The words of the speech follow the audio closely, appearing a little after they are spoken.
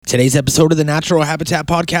Today's episode of the Natural Habitat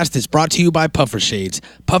Podcast is brought to you by Puffer Shades.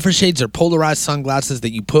 Puffer Shades are polarized sunglasses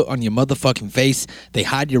that you put on your motherfucking face. They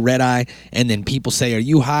hide your red eye, and then people say, "Are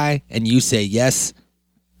you high?" And you say yes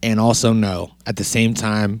and also no at the same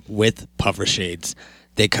time with Puffer Shades.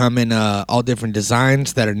 They come in all different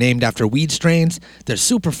designs that are named after weed strains. They're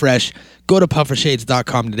super fresh. Go to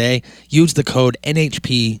puffershades.com today. Use the code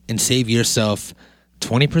NHP and save yourself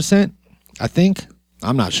 20%, I think.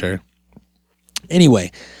 I'm not sure.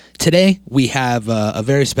 Anyway, today we have a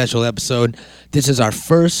very special episode. This is our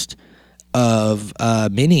first of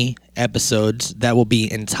mini episodes that will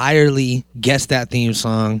be entirely Guess That Theme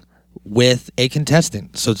Song with a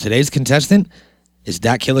contestant. So today's contestant is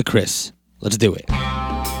DatKilla Chris. Let's do it.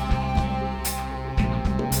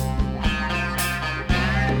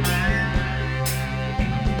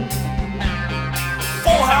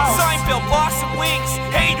 Full House, Seinfeld, Blossom Wings,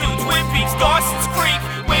 Hey Dude, Twin Peaks, Dawson's Creek.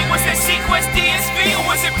 Wait, was that Sequest DSV or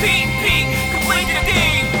was it Pete? Complete the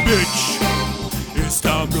theme. Bitch, it's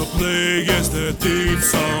time to play Guess That Theme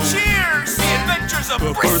Song. Cheers! The Adventures of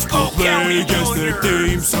But first Briscoe we'll play County Guess That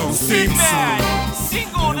Theme Song. Sinbad,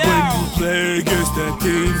 singled When you out. play Guess That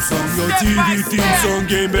Theme Song, your Step by TV theme step. song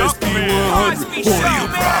game SP100. Cosby Boy, Show, you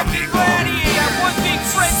probably Melody Gladiator. One thing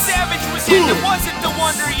Fred Savage was in that wasn't the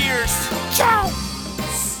Wonder Years. Ciao!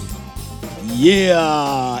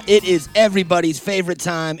 Yeah, it is everybody's favorite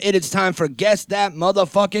time. It is time for Guess That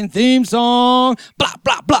Motherfucking Theme Song. Blah,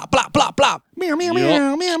 blah, blah, blah, blah, blah. Meow, meow,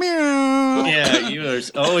 meow, meow, meow. Yeah, you are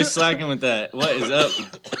always slacking with that. What is up?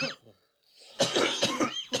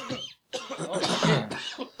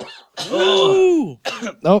 Ooh.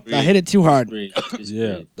 Nope, I hit it too hard. Breathe. Just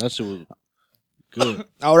Yeah, breathe. that shit was good.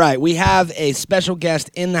 All right, we have a special guest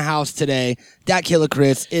in the house today. DatKilla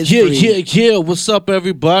Chris is Yeah, free. yeah. What's up,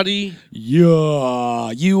 everybody?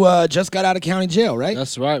 Yeah. You just got out of county jail, right?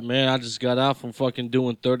 That's right, man. I just got out from fucking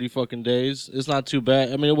doing 30 fucking days. It's not too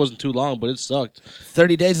bad. I mean, it wasn't too long, but it sucked.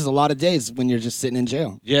 30 days is a lot of days when you're just sitting in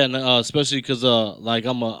jail. Yeah, and, especially because like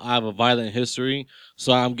I have a violent history,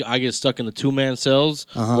 so I get stuck in the 2-man cells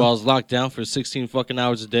where I was locked down for 16 fucking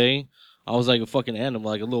hours a day. I was like a fucking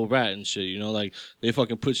animal, like a little rat and shit, you know? Like, they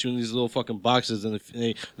fucking put you in these little fucking boxes, and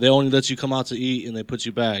they only let you come out to eat, and they put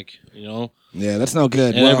you back, you know? Yeah, that's no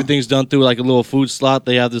good. And everything's done through like a little food slot.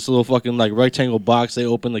 They have this little fucking like rectangle box. They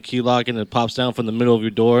open the key lock, and it pops down from the middle of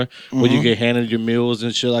your door where you get handed your meals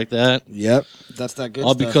and shit like that. Yep, that's that good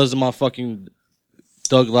All stuff. because of my fucking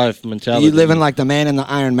thug life mentality. You living like the man in the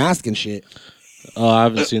Iron Mask and shit. Oh, I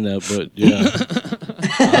haven't seen that, but yeah.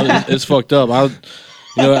 It's fucked up.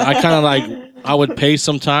 I kind of like, I would pace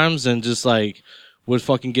sometimes and just like would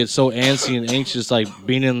fucking get so antsy and anxious, like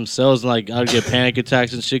being in cells, and like I'd get panic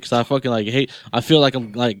attacks and shit because I fucking like hate. I feel like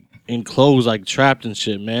I'm like enclosed, like trapped and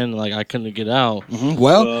shit, man. Like I couldn't get out.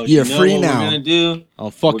 Well, you're you know free what now. We're gonna do.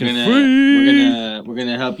 I'm fucking we're gonna, free. We're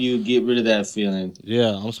gonna help you get rid of that feeling.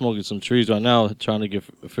 Yeah, I'm smoking some trees right now, trying to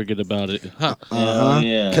forget about it. Huh.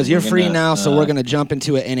 Yeah, Because you're we're free gonna, now, so we're gonna jump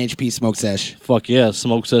into an NHP smoke sesh Fuck yeah,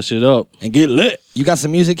 smoke that shit up. and get lit. You got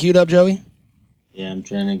some music queued up, Joey? Yeah, I'm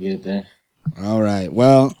trying to get there. All right.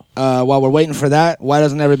 Well, while we're waiting for that, why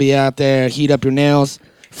doesn't everybody out there heat up your nails,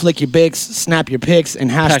 flick your bics, snap your pics,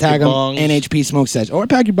 and hashtag them bongs. NHP smoke sesh, or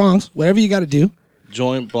pack your bongs, whatever you got to do.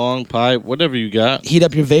 Joint, bong, pipe, whatever you got. Heat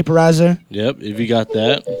up your vaporizer, Yep, if you got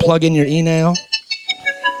that, plug in your e-nail.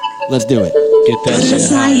 Let's do it. get that shit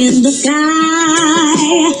High high. in the sky,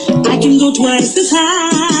 I can go twice as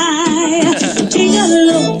high. Take a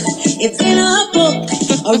look, it's in a book,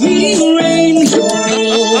 a reading rainbow.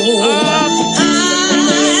 I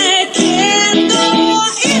can go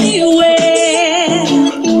anywhere,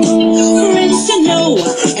 friends to know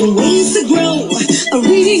and ways to grow, a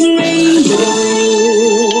reading rainbow.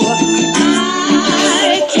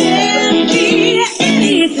 I can be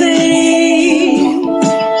anything.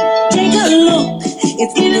 Take a look,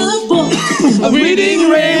 it's in a book. A reading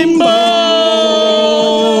rainbow.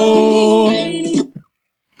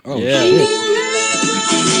 Oh, Yeah. shit.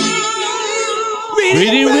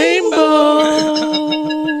 Reading rainbow.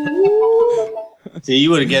 See,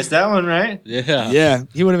 you would have guessed that one, right? Yeah. Yeah,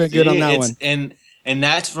 he would have been good on See, that it's- one. And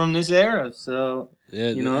that's from this era. So Yeah,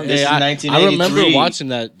 you know, hey, this is I 1983. remember watching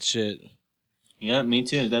that shit. Yeah, me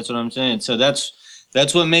too. That's what I'm saying. So that's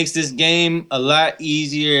what makes this game a lot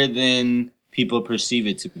easier than people perceive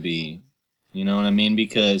it to be. You know what I mean?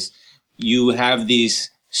 Because you have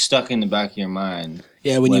these stuck in the back of your mind.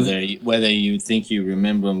 Yeah, when whether you think you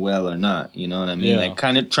remember them well or not. You know what I mean? Yeah. Like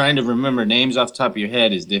kind of trying to remember names off the top of your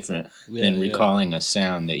head is different than yeah. recalling a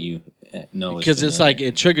sound that you know. Because it's like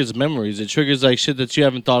it triggers memories. It triggers like shit that you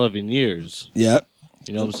haven't thought of in years. Yep.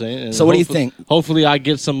 You know what I'm saying? And So what do you think? Hopefully, I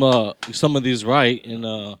get some of these right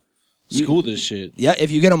and school this shit. Yeah,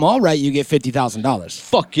 if you get them all right, you get $50,000.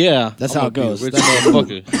 Fuck yeah, That's I'm how gonna it be a goes. rich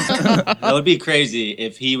motherfucker. That would be crazy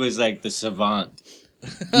if he was like the savant.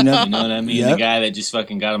 You know, You know what I mean? Yep. The guy that just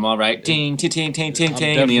fucking got them all right. Ting, ting, ting, ting, ting, I'm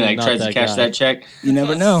ting. And he definitely like not tries to that cash guy. that check. You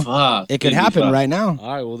never know. Fuck. It could It'd be happen fucked. right now.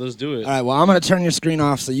 All right, well, let's do it. All right, well, I'm going to turn your screen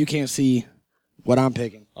off so you can't see what I'm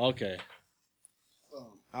picking. Okay.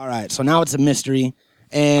 All right, so now it's a mystery.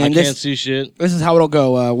 I And can't see shit. this is how it'll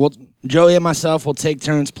go. Joey and myself will take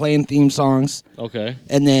turns playing theme songs, Okay.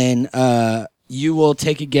 and then you will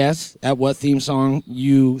take a guess at what theme song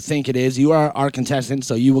you think it is. You are our contestant,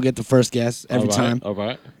 so you will get the first guess every All right, time. All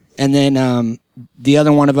right. And then the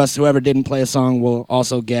other one of us, whoever didn't play a song, will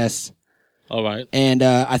also guess. All right. And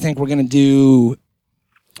I think we're gonna do.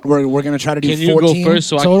 We're gonna try to do. Can you 14 go first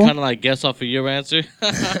so total? I can kind of like guess off of your answer? No,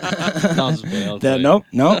 I'm just playing, I'm playing.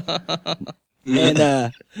 Nope.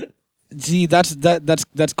 And see,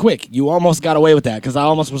 that's quick. You almost got away with that because I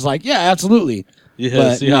almost was like, yeah, absolutely. Yeah.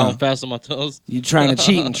 But See how no. I'm fast on my toes? You trying to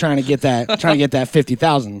cheat and trying to get that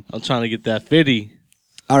 50,000. I'm trying to get that 50.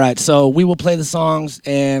 All right, so we will play the songs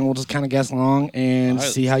and we'll just kind of guess along and All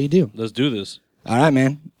right. see how you do. Let's do this. All right,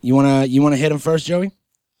 man. You wanna hit them first, Joey?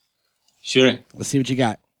 Sure. Let's see what you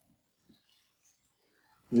got.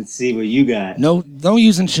 Let's see what you got. No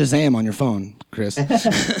using Shazam on your phone, Chris.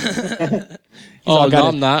 Oh, no, got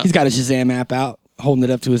I'm not. He's got a Shazam app out, holding it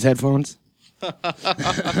up to his headphones.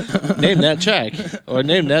 Name that track or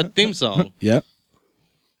name that theme song. Yep.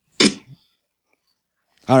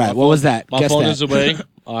 All right, what was that? My Guess phone that. is away.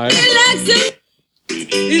 All right.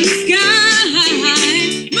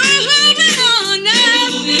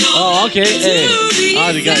 Oh, okay. Hey, I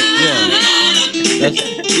already got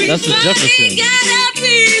That's the Jeffersons.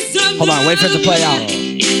 Hold on, wait for it to play out.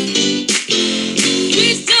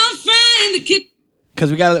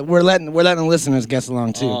 Because we're letting the listeners guess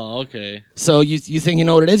along too. Oh, okay. So you think you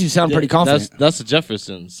know what it is? You sound pretty confident. That's the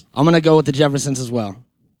Jeffersons. I'm gonna go with the Jeffersons as well.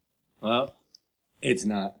 Well, it's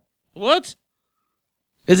not. What?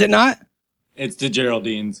 Is it not? It's the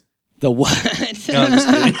Geraldines. The what? No, I'm just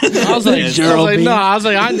kidding. I was like, Geraldine.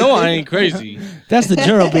 I know I ain't crazy. That's the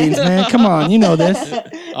Geraldines, man. Come on, you know this.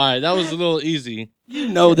 All right, that was a little easy. You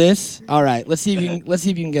know this. All right, let's see if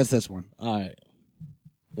you can guess this one. All right,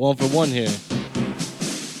 1 for 1 here.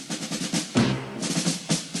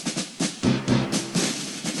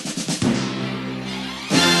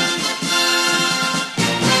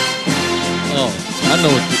 Oh, I know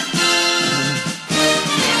what.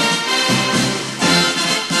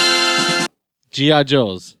 G.I.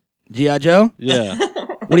 Joe's. G.I. Joe? Yeah.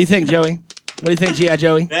 What do you think, Joey? What do you think, G.I.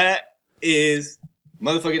 Joey? That is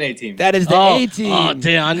motherfucking A-Team. That is the A-Team. Oh,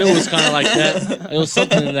 damn. I knew it was kind of like that. It was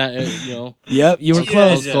something in that, Yep, you were I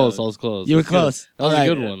close. was close. You were That's good. close. That was All a right.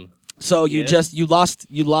 good one. So you lost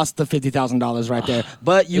the $50,000 right there.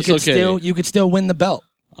 But you It's could okay. you could still win the belt.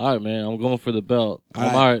 All right, man. I'm going for the belt. All All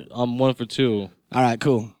right. right. I'm 1 for 2. All right,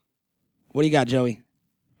 cool. What do you got, Joey?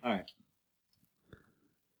 All right.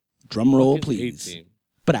 Drum roll, Fucking please. A-Team.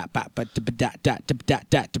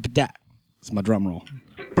 It's my drum roll.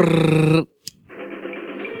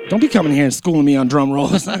 Don't be coming here and schooling me on drum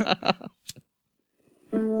rolls. Oh,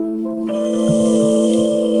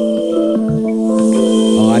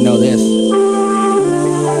 I know this.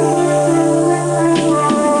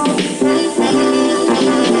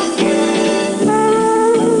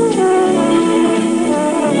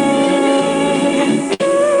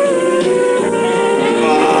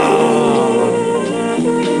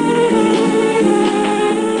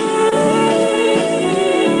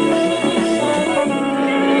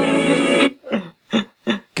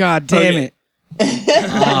 God damn it.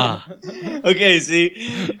 Ah. Okay, see,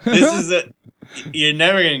 this is you're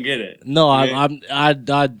never gonna get it. No, Okay?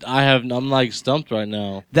 I'm like stumped right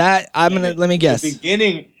now. That I'm gonna let me guess. The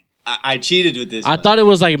beginning, I cheated with this. I thought it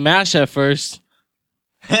was like MASH at first,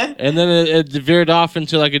 and then it veered off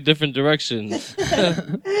into like a different direction.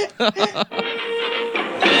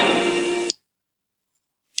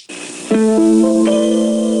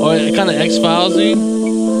 Oh, it kind of X-Filesy.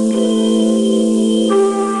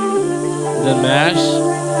 Then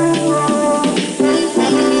MASH.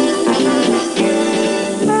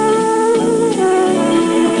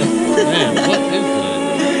 Man, what is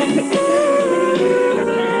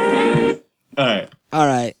that? All right. All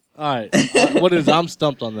right. All right, what is? I'm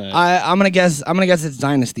stumped on that. I'm gonna guess it's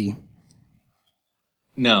Dynasty.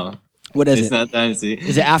 No, What is it's it? not Dynasty.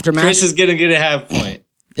 Is it after Chris MASH? is gonna get a half point.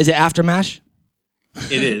 Is it after MASH?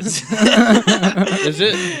 It is. Is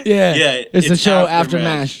it? Yeah. Yeah, It's the it's show after after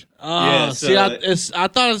MASH. MASH. Oh, Yeah, see, so- I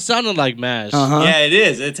thought it sounded like MASH. Uh-huh. Yeah, it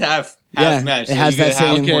is. It's half. half match. it has you get that a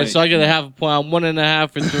half same- Okay, point. so I get a half a point. I'm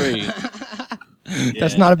 1.5 for 3.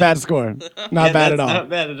 That's not a bad score. Not bad at all. Not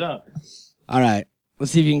bad at all. All right.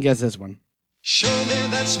 Let's see if you can guess this one. Show me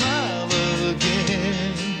that smile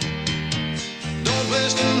again. Don't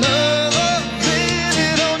waste another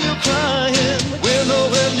minute on your crying. We're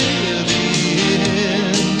nowhere near the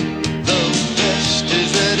end. The best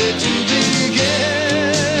is ready to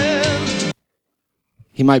begin.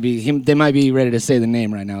 They might be ready to say the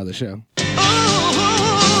name right now of the show.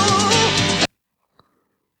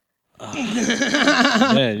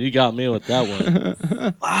 Man, you got me with that one.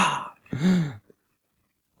 Wow.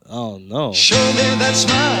 Oh, no. Show me that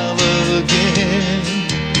smile again.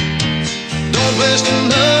 Don't waste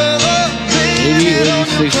another minute on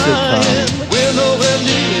your 86 crying. sitcom. We're nowhere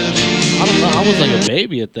near the I don't know. I was like a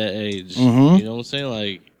baby at that age. Mhm. You know what I'm saying?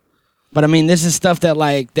 Like, But I mean, this is stuff that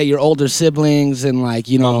that your older siblings and mom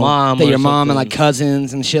that or your mom and something.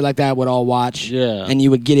 cousins and shit like that would all watch. yeah. And you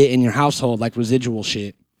would get it in your household like residual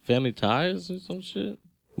shit. Family Ties or some shit?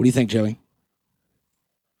 What do you think, Joey?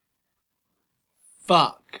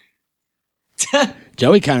 Fuck.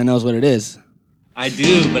 Joey kind of knows what it is. I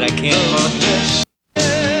do, but I can't.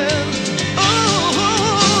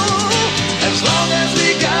 As long as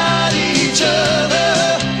we got each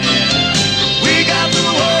other, we got the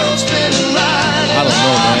world spinning right. I don't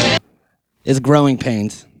know, man. It's Growing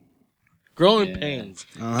Pains. Growing Pains.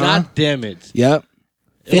 Uh-huh. God damn it. Yep.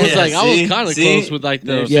 It was Yeah, like, I see? was kind of See? close with like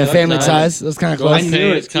the Yeah, Family Ties. That's kind of Growing close.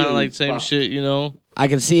 knew Pains, it, kind of too. like same Fuck. shit, you know? I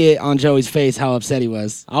can see it on Joey's face how upset he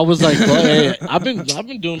was. I was like, well, hey, I've been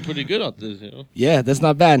doing pretty good on this, you know? Yeah, that's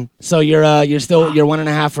not bad. So you're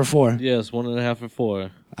 1.5 for 4. Yes, 1.5 for 4.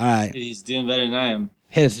 All right, He's doing better than I am.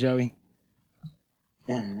 hit us, Joey.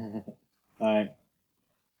 All right.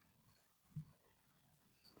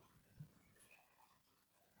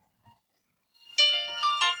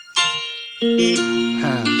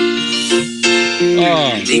 Huh.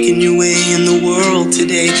 Oh, Making your way in the world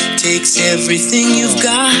today takes everything you've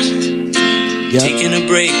got. Yep. Taking a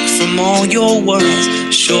break from all your worries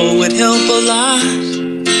sure would help a lot.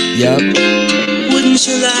 Yep. Wouldn't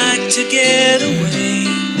you like to get away?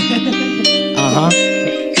 Uh huh.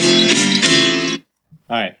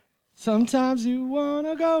 All right. Sometimes you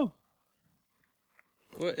wanna go.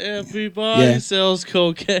 where everybody Yeah. sells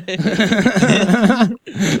cocaine. That's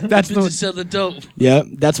Bitches the. sell the dope. Yep.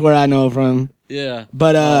 That's where I know from. Yeah.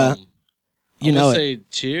 But you I'm know gonna it. say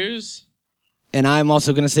cheers. And I'm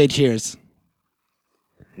also gonna say cheers.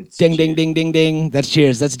 It's Ding, ding, ding, ding, ding. That's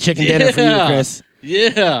cheers. That's a chicken dinner for you, Yeah. Chris.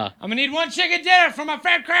 Yeah. I'm gonna need 1 chicken dinner for my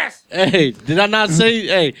friend Chris. Hey, did I not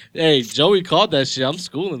say? hey, Joey called that shit. I'm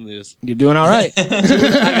schooling this. You're doing all right. I got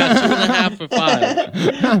 2.5 for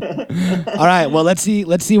 5. All right. Well, let's see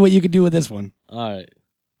what you can do with this one. All right.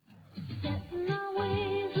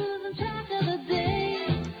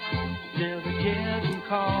 Never getting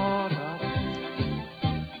caught up.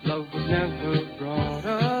 Love was never brought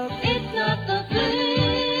up. It's not the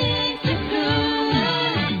thing to do.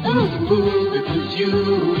 Ooh, it was you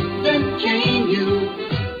that came you.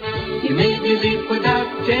 You made me leap without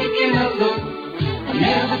taking a look. I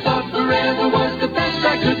never thought forever was the best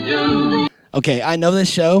I could do. Okay, I know this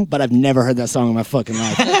show, but I've never heard that song in my fucking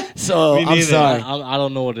life. So Me I'm neither. sorry. I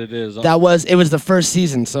don't know what it is. It was the first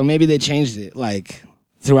season, so maybe they changed it like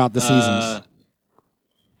throughout the seasons.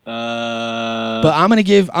 But I'm gonna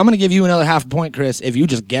give you another half point, Chris, if you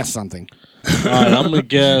just guess something. All right, I'm gonna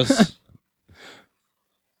guess.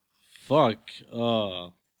 Fuck.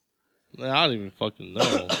 Man, I don't even fucking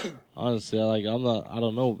know. Honestly, I don't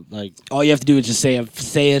know. Like, All you have to do is just say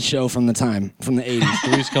a show from the 80s.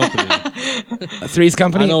 Three's Company. Three's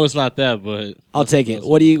Company. I know it's not that, but I'll take it.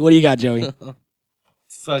 What do you got, Joey?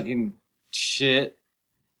 Fucking shit.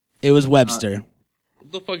 It was Webster.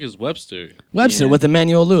 what the fuck is Webster? Webster Yeah. with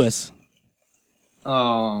Emmanuel Lewis,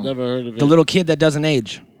 Oh. Never heard of it. the little kid that doesn't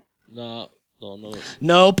age. No, don't know it.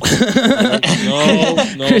 Nope. No,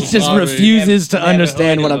 Chris just sorry. refuses to Never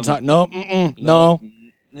understand heard what of I'm him. talking. Nope. Mm-mm. No.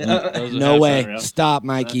 Doesn't No have way. real. Stop,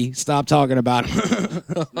 Mikey. Stop talking about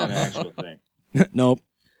it. Not an actual thing. Nope.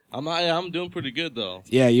 I'm doing pretty good though.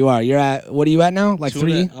 Yeah, you are. You're at, what are you at now? Like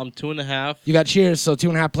 3? I'm 2.5. You got cheers, so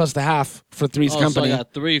 2.5 plus the half for Three's Company. So I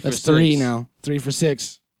got 3 for That's 6. 3 now. 3 for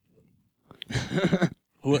 6.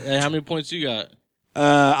 Hey, how many points you got?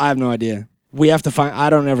 I have no idea. We have to find. I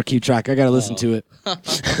don't ever keep track. I gotta listen to it.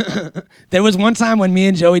 There was one time when me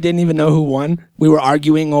and Joey didn't even know who won. We were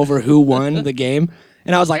arguing over who won the game,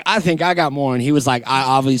 and I was like, "I think I got more," and he was like, "I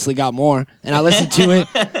obviously got more." And I listened to it.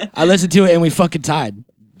 And we fucking tied.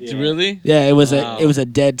 Really? Yeah, it was Wow. a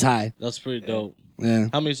dead tie. That's pretty dope. Yeah,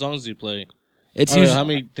 How many songs do you play? It's All right, usually how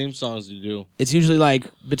many theme songs do you do? it's usually like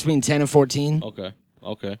between 10 and 14. Okay.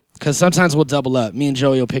 Okay. Because sometimes we'll double up. Me and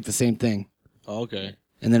Joey will pick the same thing, Oh, okay.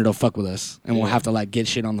 and then it'll fuck with us, and we'll Yeah. have to like get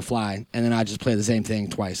shit on the fly, and then I just play the same thing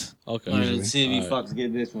twice. Okay. All right, let's see if you All right. fucks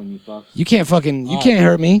get this one, you fucks. You can't fucking you All can't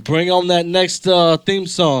hurt me. Bring on that next theme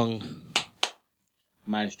song.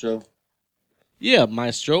 Maestro. Yeah,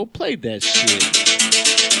 Maestro, play that shit.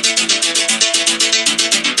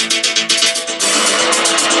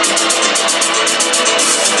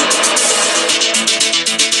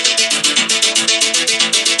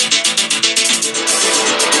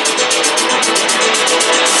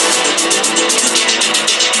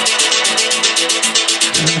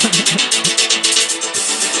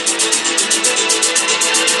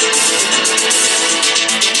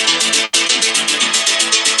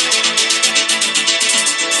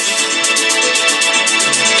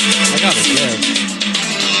 I gotta guess.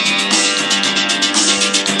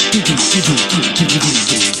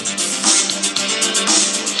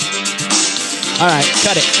 All right,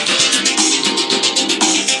 cut it.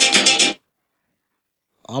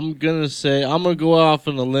 I'm gonna go off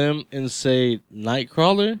on a limb and say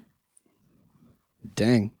Nightcrawler.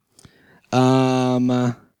 Dang.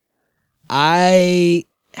 I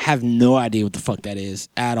have no idea what the fuck that is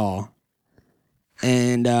at all.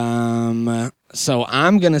 And so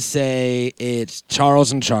I'm gonna say it's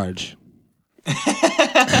Charles in Charge.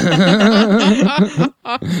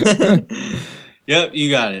 Yep, you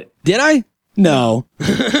got it. Did I? No. Oh,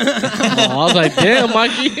 I was like, damn,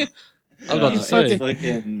 Mikey. I was about to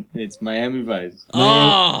say. It's Miami Vice.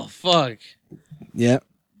 Oh, fuck. Yep.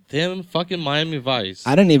 Damn, fucking Miami Vice.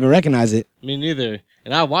 I didn't even recognize it. Me neither.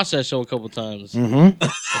 And I watched that show a couple times. Mm-hmm.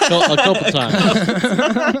 A couple times.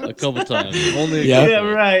 A couple times. Only a Yeah. couple. Yeah,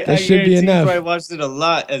 right. That I should be guarantee enough. You probably watched it a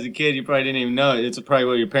lot as a kid. You probably didn't even know it. It's probably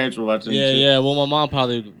what your parents were watching. Yeah, too. yeah. Well, my mom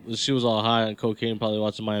probably, she was all high on cocaine, probably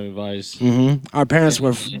watching Miami Vice. Mm-hmm. Our parents were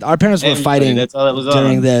Everybody, fighting that's all that was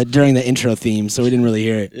during on. the intro theme, so we didn't really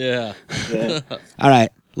hear it. Yeah. Yeah. All right,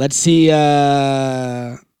 let's see.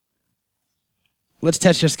 Let's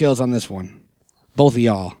test your skills on this one, both of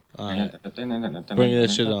y'all. All right. Bring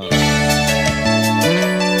that shit on.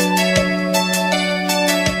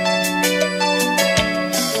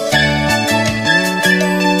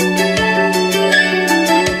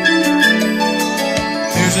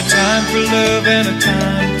 There's a time for love and a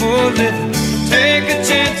time for living. Take a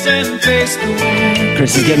chance and face the wind.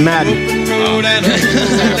 Chris is getting mad. Open road and a road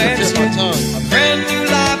that's Tip my tongue. a brand new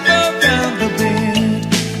life around the bend.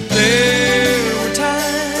 There were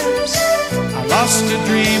times I lost a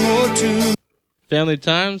dream or two. Family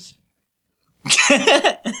Times?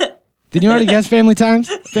 Did you already guess Family Times?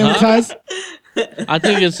 Family Ties? I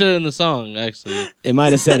think it said in the song, actually. It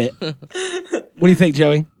might have said it. What do you think,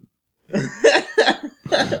 Joey?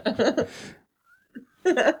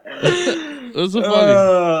 It was so funny.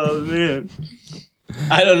 Oh man.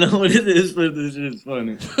 I don't know what it is, but this shit's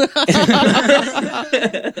funny.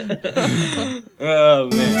 Oh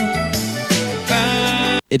man.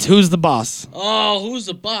 It's Who's the Boss? Oh, who's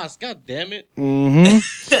the boss? God damn it. Mm-hmm.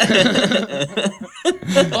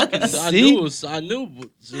 Fucking, See? I knew it was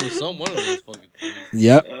some one of those fucking things.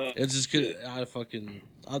 Yep. It's just cause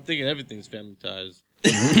I'm thinking everything's Family Ties.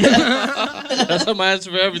 That's my answer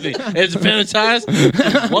for everything. It's Family Ties.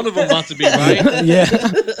 One of them about to be right. Yeah.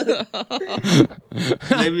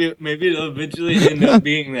 Maybe it'll eventually end up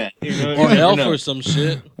being that. You know, Or you never Elf know. or some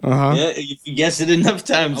shit. Uh-huh. Yeah, if you guess it enough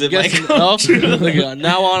times, I'm it might guessing come Elf. true. Look,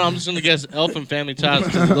 now on, I'm just gonna guess Elf and Family Ties.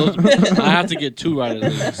 'Cause those, I have to get 2 right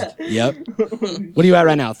at least. Yep. What are you at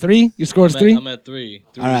right now? 3? Your score is 3? I'm at 3.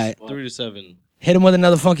 All right. 3 to 7. Hit him with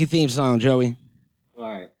another funky theme song, Joey. All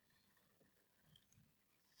right.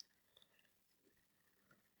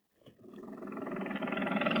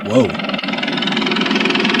 Whoa.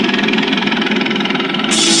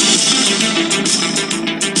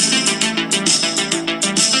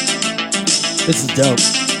 This is dope.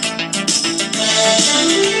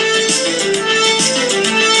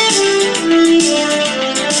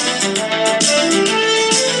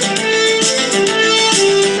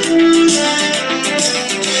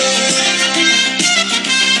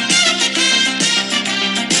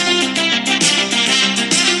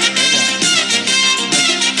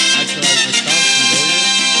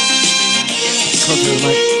 Closer to the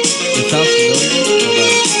mic. It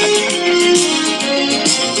sounds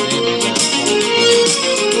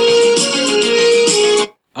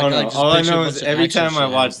Oh no! just All I picture know a is bunch of every action time I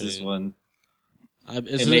shit watch happening. this one,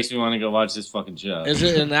 Is it makes me want to go watch this fucking show. Is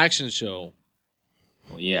it an action show?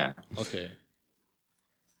 Well, yeah. Okay.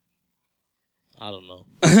 I don't know.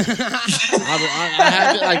 I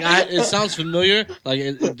have it, like it sounds familiar, like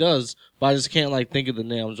it does, but I just can't like think of the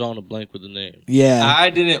name. I'm drawing a blank with the name. Yeah. I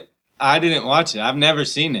didn't watch it. I've never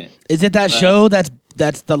seen it. Is it that show that's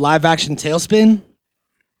the live action Tailspin?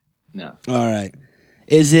 No. All right.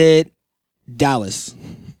 Is it Dallas?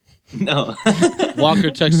 No. Walker,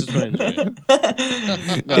 Texas Ranger. No,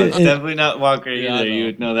 it's definitely not Walker Yeah, I either. know. You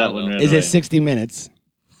would know that one right Is away. it 60 Minutes?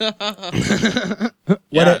 Yeah.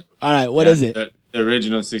 All right. What is it? The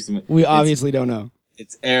original 60 minutes. We obviously don't know.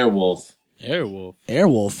 It's Airwolf. Airwolf.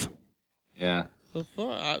 Airwolf. Yeah. The fuck?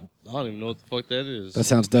 I don't even know what the fuck that is. That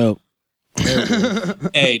sounds dope.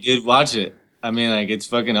 Hey, dude, watch it. I mean, like, it's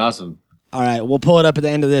fucking awesome. All right, we'll pull it up at the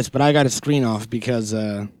end of this, but I got a screen off because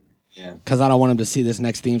I Yeah. don't want him to see this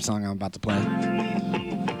next theme song I'm about to play.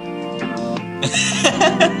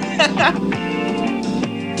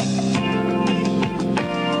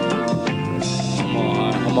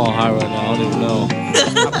 I'm all high right now. I don't even know.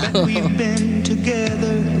 I bet we've been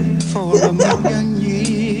together for a million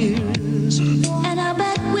years. And I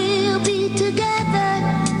bet we'll be together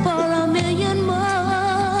for a million more.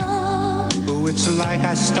 Oh, it's like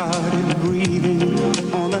I started breathing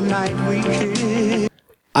on the night we kissed.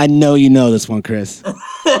 I know you know this one, Chris.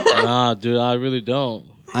 Nah, dude, I really don't.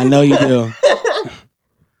 I know you do.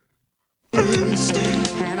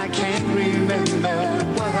 And I can't remember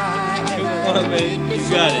what I Come on, man. You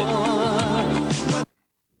got it.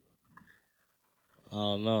 I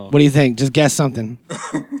don't know. What do you think? Just guess something.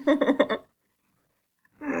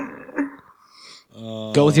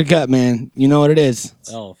 Go with your gut, man. You know what it is.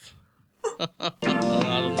 Elf. I don't know.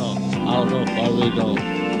 I don't know. I really don't.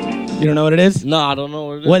 You don't know what it is? No, I don't know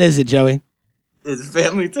what it is. What is it, Joey? It's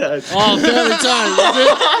Family Ties. Oh, Family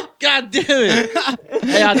Ties. God damn it.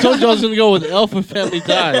 Hey, I told you I was going to go with Elf and Family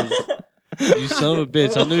Ties. You son of a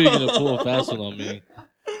bitch. I knew you were going to pull a fast one on me.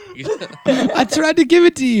 I tried to give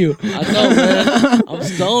it to you. I know, man. I'm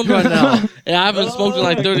stoned right now. And I haven't smoked in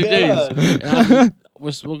like 30 days. And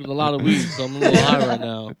we're smoking a lot of weed, so I'm a little high right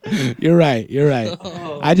now. You're right. You're right.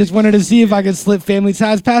 I just wanted to see if I could slip Family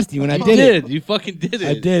Ties past you, and I You did it. You fucking did it.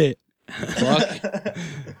 I did it. Fuck.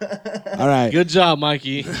 All right. Good job,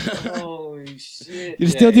 Mikey. Holy shit. You're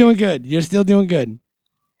still doing good. You're still doing good.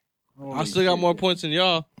 I still got more points than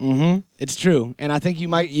y'all. Mm-hmm. It's true, and I think you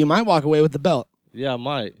might walk away with the belt. Yeah, I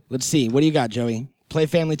might. Let's see. What do you got, Joey? Play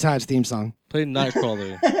Family Ties theme song. Play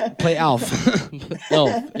Nightcrawler. Play Alf.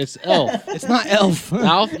 Elf. It's Elf. It's not Elf.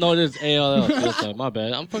 Alf? No, it is ALF. Yes, sir. My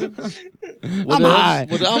bad. I'm fucking. I'm high.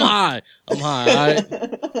 I'm high. I'm high. All right.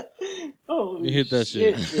 Holy You hit that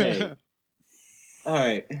shit. Jay. All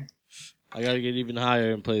right. I gotta get even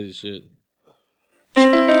higher and play this shit.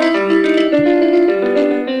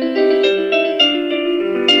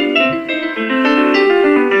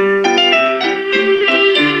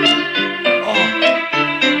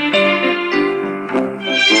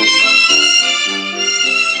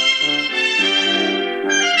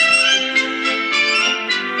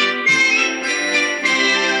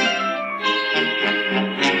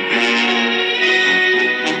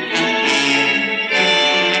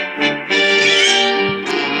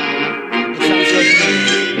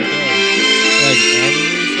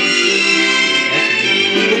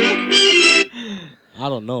 I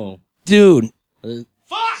don't know. Dude.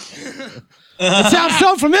 Fuck! It sounds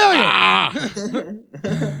so familiar.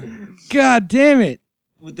 God damn it.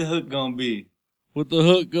 What the hook gonna be? What the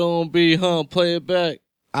hook gonna be, huh? Play it back.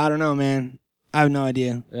 I don't know, man. I have no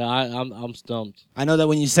idea. Yeah, I'm stumped. I know that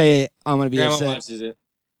when you say it, I'm gonna be Grandma upset. watches it.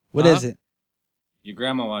 What Huh? is it? Your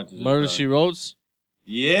grandma watches it. Murder bro. She Wrote?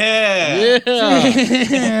 Yeah.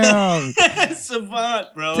 Damn. Savant,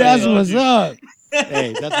 bro. That's Hey, what's dude. up.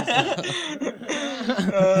 Hey, that's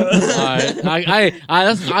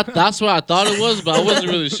what's up. That's what I thought it was, but I wasn't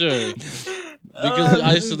really sure. Because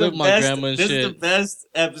I used to live with my grandma and This is the shit. best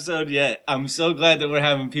episode yet. I'm so glad that we're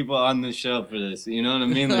having people on the show for this. You know what I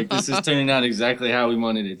mean? Like, this is turning out exactly how we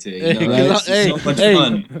wanted it to. You know? Hey, Like, 'cause this is so much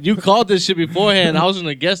fun. you called this shit beforehand. I was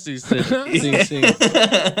gonna guess these things. All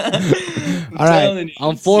right. telling you,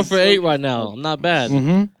 I'm this 4 is for so 8 right now. I'm not bad.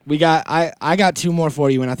 Mm-hmm. We got I got 2 more for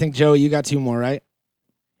you, and I think Joey, you got 2 more, right?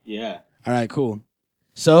 Yeah. All right, cool.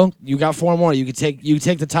 So you got 4 more. You take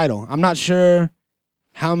the title. I'm not sure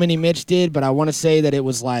how many Mitch did, but I want to say that it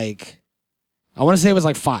was like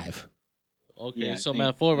 5. Okay, Yeah, so I'm thank-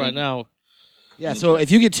 at 4 right now. Yeah. So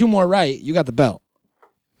if you get 2 more right, you got the belt.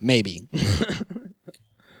 Maybe.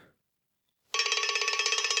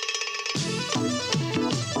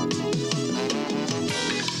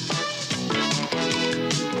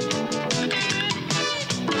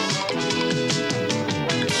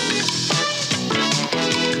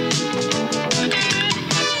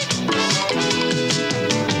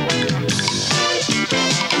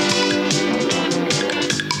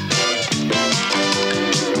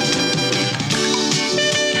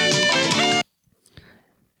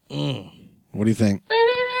 do you think?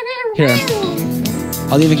 Here,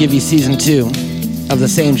 I'll even give you season 2 of the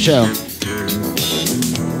same show.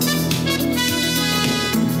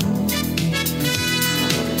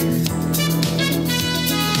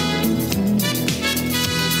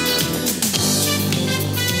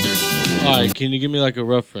 All right, can you give me like a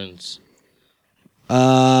reference? I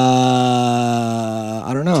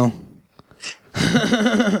don't know.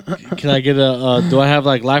 Can I get a? Do I have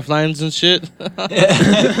like lifelines and shit?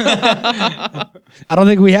 I don't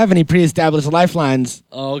think we have any pre-established lifelines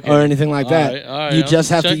Okay. or anything like that. All right, You I'm just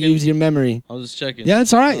have to checking. use your memory. I'm just checking. Yeah,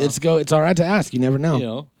 it's all right. It's all right to ask. You never know. You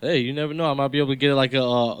know, hey, you never know. I might be able to get like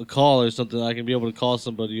a call or something. I can be able to call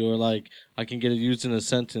somebody, or like I can get it used in a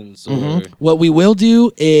sentence. Or What we will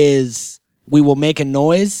do is we will make a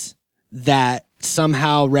noise that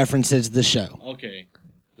somehow references the show. okay,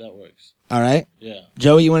 that works. All right? Yeah.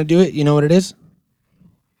 Joey, you want to do it? You know what it is?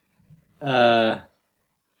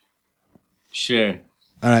 Sure.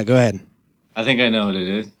 All right, go ahead. I think I know what it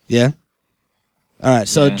is. Yeah? All right,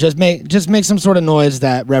 so Yeah. just make some sort of noise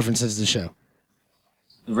that references the show.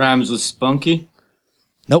 Rhymes with spunky.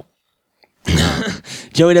 Nope.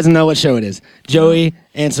 Joey doesn't know what show it is. Joey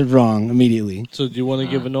answered wrong immediately. So do you want to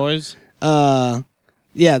give a noise?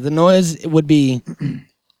 Yeah, the noise would be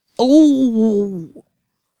oh.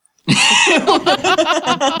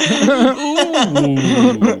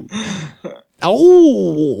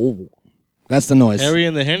 Oh. That's the noise. Harry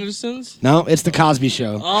and the Hendersons? No, it's the Cosby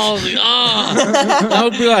Show. Oh, that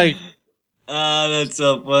would be like. That's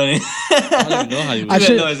so funny. I don't even know how you. I that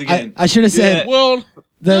should noise again. I should have said Well,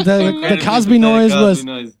 the Cosby noise was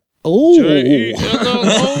oh.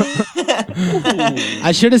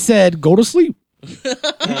 I should have said go to sleep.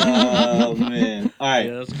 Oh man! All right,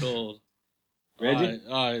 Yeah, that's cold. ready?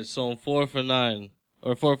 All right. So I'm 4 for 9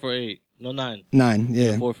 or 4 for 8. No, 9. 9,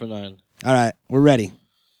 yeah. 4 for 9. All right, we're ready.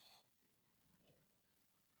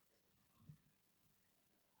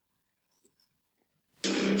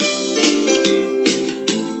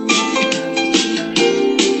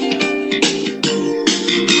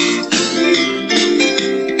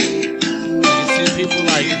 You see people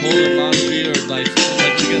like holding laundry or like something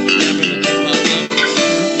like they get the camera and they pop up.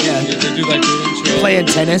 Yeah. They do like the intro. Playing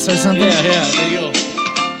tennis or something? Yeah, there you go.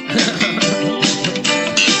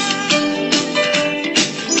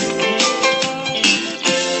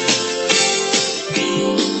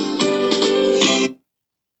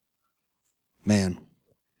 Man.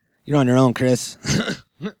 You're on your own, Chris.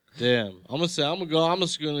 Damn. I'm just gonna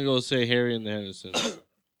go say Harry and the Hendersons.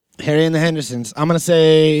 Harry and the Hendersons. I'm going to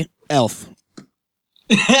say Elf.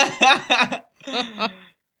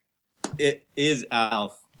 It is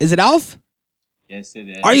Alf. Is it Alf? Yes, it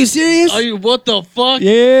is. Are you serious? Are you what the fuck?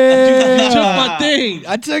 Yeah. You took my thing.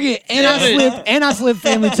 I took it and Damn I slipped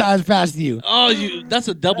Family Ties past you. Oh, that's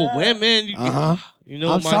a double win, man. Uh-huh. You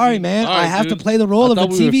know, I'm my- sorry, man. All right, I have dude. to play the role I of a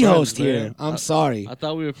thought we were TV friends, host man. here. I'm sorry. I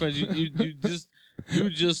thought we were friends. You just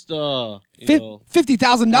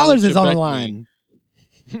 $50,000 is on the Trebek line.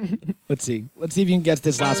 Let's see. Let's see if you can guess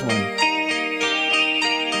this last one.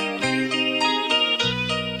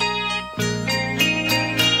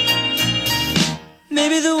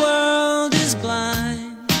 Maybe the world is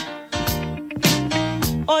blind,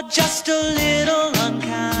 or just a little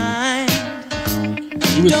unkind.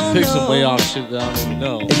 You would Don't pick some way know. off shit that I don't even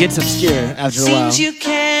know. It gets obscure after a while. Seems you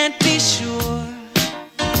can't be sure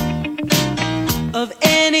of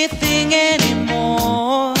anything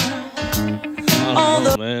anymore. I don't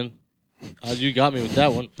know, man. You got me with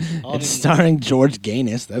that one. It's starring George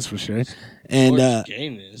Gaines, that's for sure. And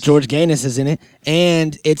George Gaines is in it.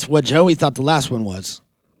 And it's what Joey thought the last one was.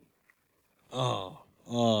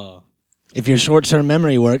 If your short-term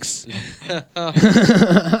memory works.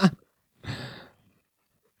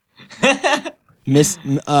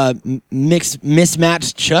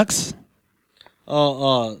 Mismatched Chucks.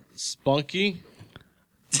 Spunky.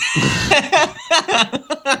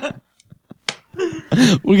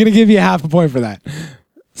 We're gonna give you half a point for that.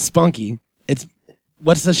 Spunky.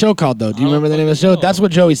 What's the show called though? Do you remember the name of the show? That's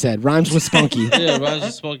what Joey said. Rhymes with Spunky. Yeah, rhymes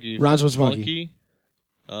with Spunky. Rhymes with Spunky.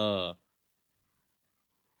 I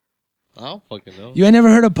don't fucking know. You ain't never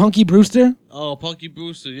heard of Punky Brewster? Oh, Punky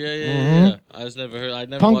Brewster. Yeah. I just never heard. I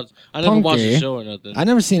never watched Punky. the show or nothing. I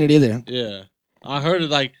never seen it either. Yeah, I heard it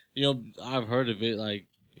like I've heard of it like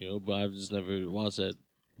but I've just never watched that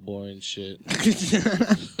boring shit.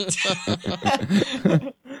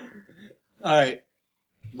 All right.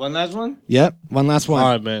 One last one? Yep, one last one. All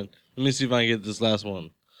right, man. Let me see if I can get this last one.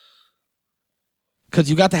 Because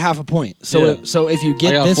you got the half a point. So Yeah. so if you I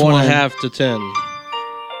get got this 4.5 to 10.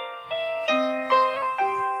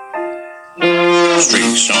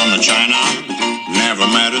 Streaks on the china, never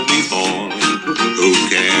mattered before. Who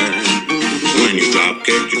cares when you drop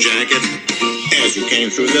kicked your jacket as you came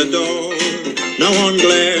through the door? No one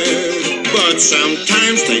glared, but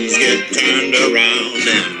sometimes things get turned around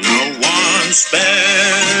and no one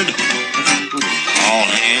spared. All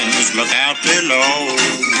hands look out below.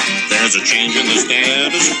 There's a change in the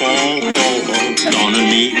status quo. Gonna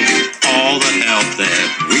need all the help that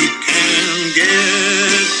we can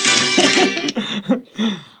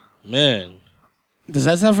get. Man, Does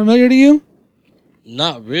that sound familiar to you?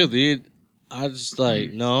 not really. I just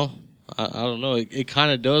like no. I don't know. It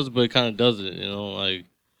kind of does, but it kind of doesn't. You know, like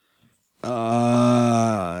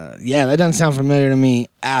Yeah, that doesn't sound familiar to me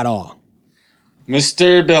at all.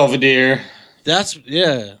 Mr. Belvedere. that's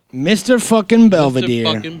yeah. Mr. fucking Belvedere.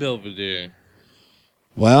 Mr. fucking Belvedere.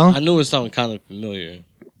 Well, I knew it sounded kind of familiar.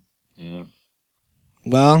 Yeah.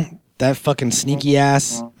 well, that fucking sneaky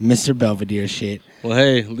ass Mr. Belvedere shit. Well,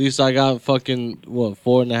 hey, at least I got fucking what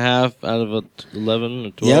 4.5 out of 11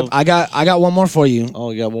 or 12. Yep, I got one more for you.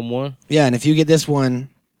 Oh, you got one more. Yeah, and if you get this one,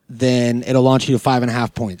 then it'll launch you to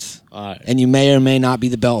 5.5 points. All right. And you may or may not be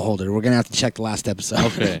the belt holder. We're gonna have to check the last episode.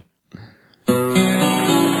 Okay.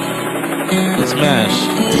 It's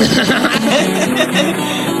MASH.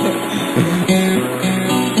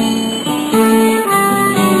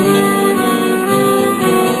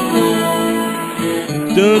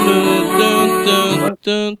 Dun, dun, dun,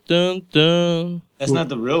 dun, dun, dun. That's not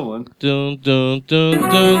the real one. Dun, dun, dun, dun,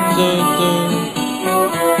 dun,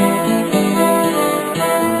 dun.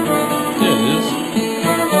 Yeah, it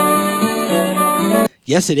is.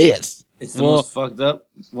 Yes, it is. It's the most fucked up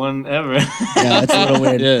one ever. Yeah, it's a little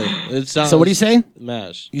weird. Yeah, it sounds. So what do you say?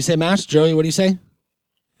 MASH. You say MASH? Joey, what do you say?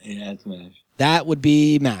 Yeah, it's MASH. That would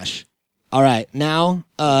be MASH. All right, now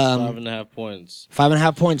 5.5 points.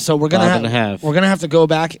 5.5 points. So we're gonna 5.5. we're gonna have to go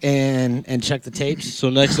back and check the tapes. So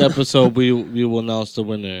next episode we will announce the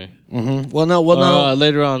winner. Mm-hmm. Well, no, we'll know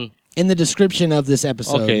later on. in the description of this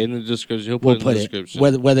episode. Okay, in the description. He'll We'll put put in the it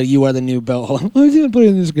description. whether you are the new belt holder. He's gonna put it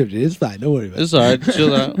in the description. It's fine. Don't worry about it. It's alright.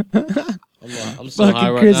 Chill out. I'm so Fucking high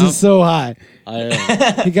right Chris now. is so high. I am.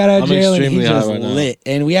 He got out of I'm jail and he's extremely high just right now. lit.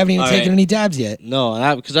 And we haven't even All taken right. any dabs yet.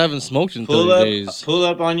 No, because I haven't smoked in 30 days. Pull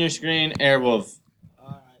up on your screen, Airwolf.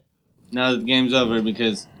 Now that the game's over,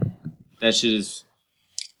 because that shit is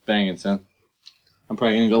banging, son. I'm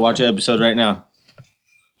probably gonna go watch an episode right now.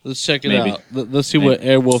 Let's check it Maybe. out. Let's see what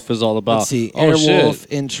Airwolf is all about. Let's see. Oh, Airwolf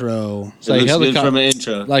shit. intro. It's like, It looks good from an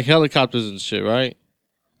intro. like helicopters and shit, right?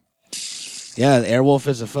 Yeah, the Airwolf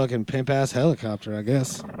is a fucking pimp ass helicopter, I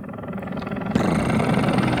guess.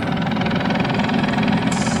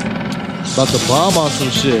 About to bomb on some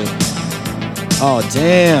shit. Oh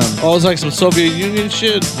damn. Oh, it's like some Soviet Union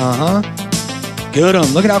shit. Uh huh. Good 'em.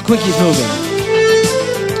 Look at how quick he's moving.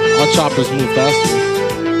 Our choppers move faster.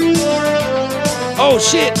 Oh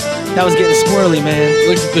shit. That was getting squirrely, man.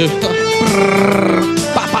 Look at the.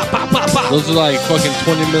 Those are like fucking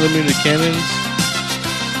 20mm cannons.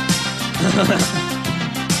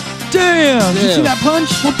 Damn. Did you see that punch?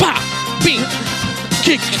 Bing.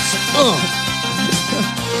 Kick.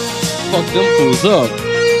 Fuck them fools up.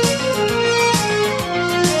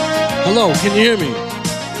 Hello, can you hear me?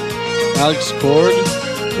 Alex Cord.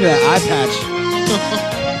 Look at that eye patch.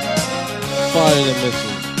 Fire the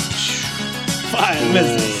misses. Fire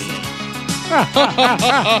misses.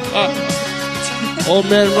 Old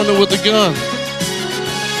man running with a gun.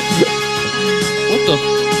 What the?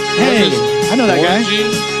 Hey, I know that guy.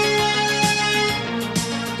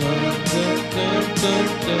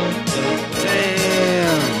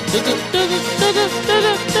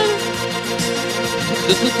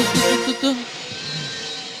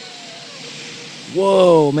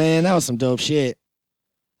 Whoa, man, that was some dope shit.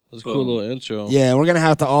 That was a cool little intro. Yeah, we're gonna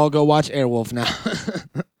have to all go watch Airwolf now.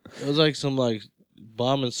 It was like some like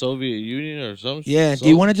bomb in Soviet Union or something. Yeah, do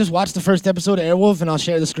you want to just watch the first episode of Airwolf and I'll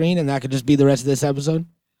share the screen and that could just be the rest of this episode?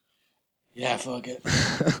 Yeah, fuck it.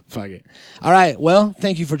 Fuck it. All right, well,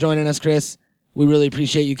 thank you for joining us, Chris. We really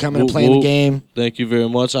appreciate you coming and Whoop, playing whoop. the game. Thank you very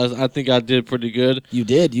much. I think I did pretty good. You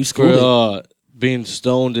did. You schooled for it. being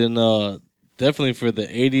stoned and definitely for the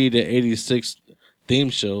 80 to 86 theme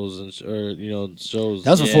shows and shows.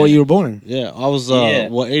 That was before you were born. Yeah, I was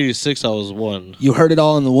 86. I was 1. You heard it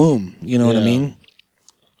all in the womb. You know what I Yeah. mean?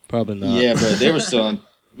 Probably not. Yeah, but they were still on.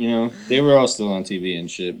 They were all still on TV and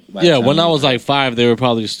shit. by the Yeah, time when I we- was like 5, they were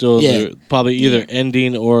probably still Yeah. they were probably either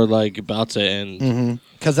ending or like about to end.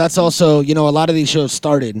 Because that's also, a lot of these shows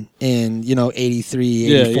started in,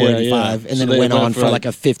 83, 84, 85, and So then they it went went on for for like- like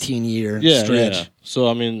a 15-year Yeah, stretch. yeah. So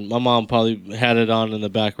I mean, my mom probably had it on in the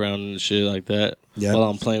background and shit like that Yeah. while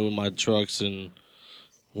I'm playing with my trucks and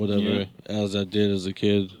whatever as I did as a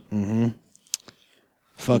kid.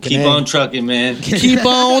 Fucking Keep A. on trucking, man. Keep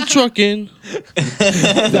on trucking.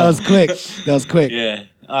 That was quick. Yeah.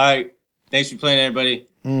 All right. Thanks for playing, everybody.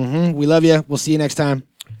 We love you. We'll see you next time.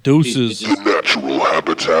 Deuces. Natural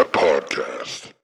Habitat Podcast.